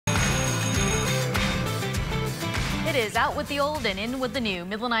It is out with the old and in with the new.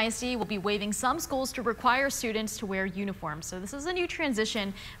 Midland ISD will be waiving some schools to require students to wear uniforms. So this is a new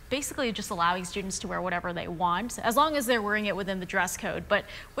transition, basically just allowing students to wear whatever they want, as long as they're wearing it within the dress code. But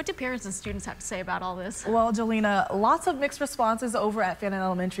what do parents and students have to say about all this? Well, Jolena, lots of mixed responses over at Fannin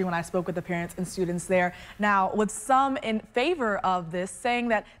Elementary when I spoke with the parents and students there. Now, with some in favor of this, saying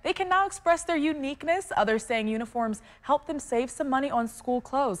that they can now express their uniqueness, others saying uniforms help them save some money on school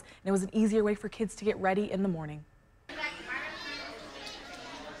clothes. And it was an easier way for kids to get ready in the morning.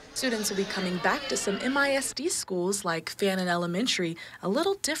 Students will be coming back to some MISD schools like Fannin Elementary a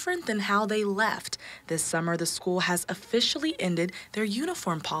little different than how they left. This summer, the school has officially ended their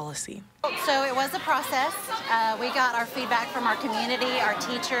uniform policy. So it was a process. We got our feedback from our community, our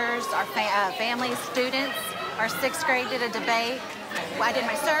teachers, our families, students. Our 6th grade did a debate. I did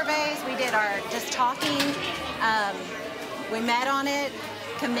my surveys. We did our just talking. We met on it,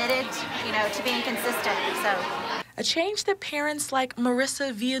 committed, to being consistent. So. A change that parents like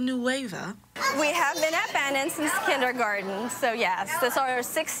Marissa Villanueva. We have been at Fannin since kindergarten, so yes, this is our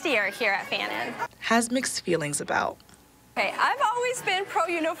 6th year here at Fannin. Has mixed feelings about. Okay, I've always been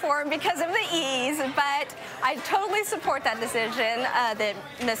pro-uniform because of the ease, but I totally support that decision that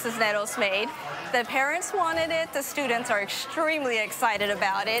Mrs. Nettles made. The parents wanted it, the students are extremely excited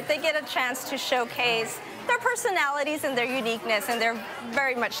about it. They get a chance to showcase their personalities and their uniqueness, and they're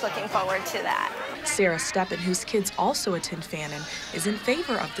very much looking forward to that. Sarah Steppen, whose kids also attend Fannin, is in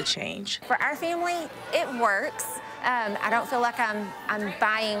favor of the change. For our family, it works. I don't feel like I'm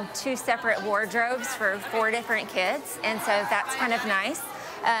buying 2 separate wardrobes for 4 different kids, and so that's kind of nice.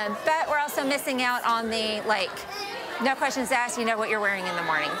 But we're also missing out on the, no questions asked, you know what you're wearing in the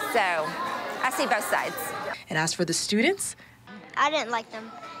morning. So I see both sides. And as for the students, I didn't like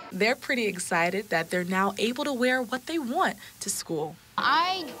them. They're pretty excited that they're now able to wear what they want to school.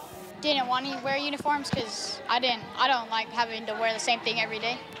 I didn't want to wear uniforms because I don't like having to wear the same thing every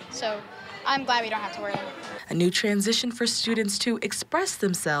day. So I'm glad we don't have to wear them. A new transition for students to express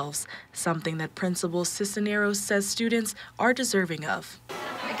themselves, something that Principal Cisneros says students are deserving of.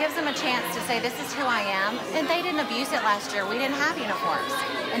 It gives them a chance to say, this is who I am. And they didn't abuse it last year. We didn't have uniforms.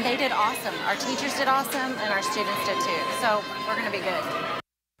 And they did awesome. Our teachers did awesome, and our students did too. So we're going to be good.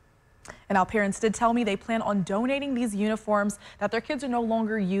 And our parents did tell me they plan on donating these uniforms that their kids are no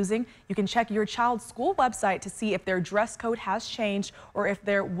longer using. You can check your child's school website to see if their dress code has changed or if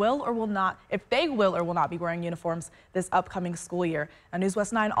they will or will not be wearing uniforms this upcoming school year. Now, News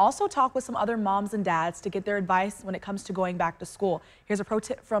West 9 also talked with some other moms and dads to get their advice when it comes to going back to school. Here's a pro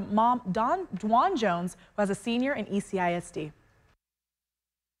tip from Mom Dwan Jones, who has a senior in ECISD.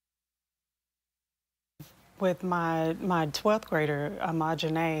 With my 12th grader,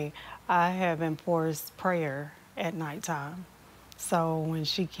 Janae, I have enforced prayer at nighttime. So when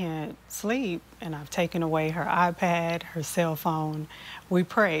she can't sleep and I've taken away her iPad, her cell phone, we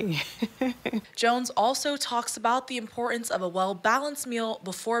pray. Jones also talks about the importance of a well-balanced meal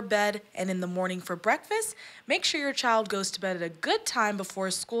before bed and in the morning for breakfast. Make sure your child goes to bed at a good time before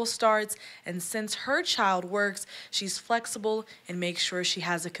school starts. And since her child works, she's flexible and makes sure she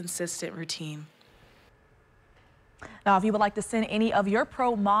has a consistent routine. Now, if you would like to send any of your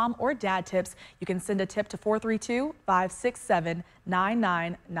pro mom or dad tips, you can send a tip to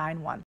 432-567-9991.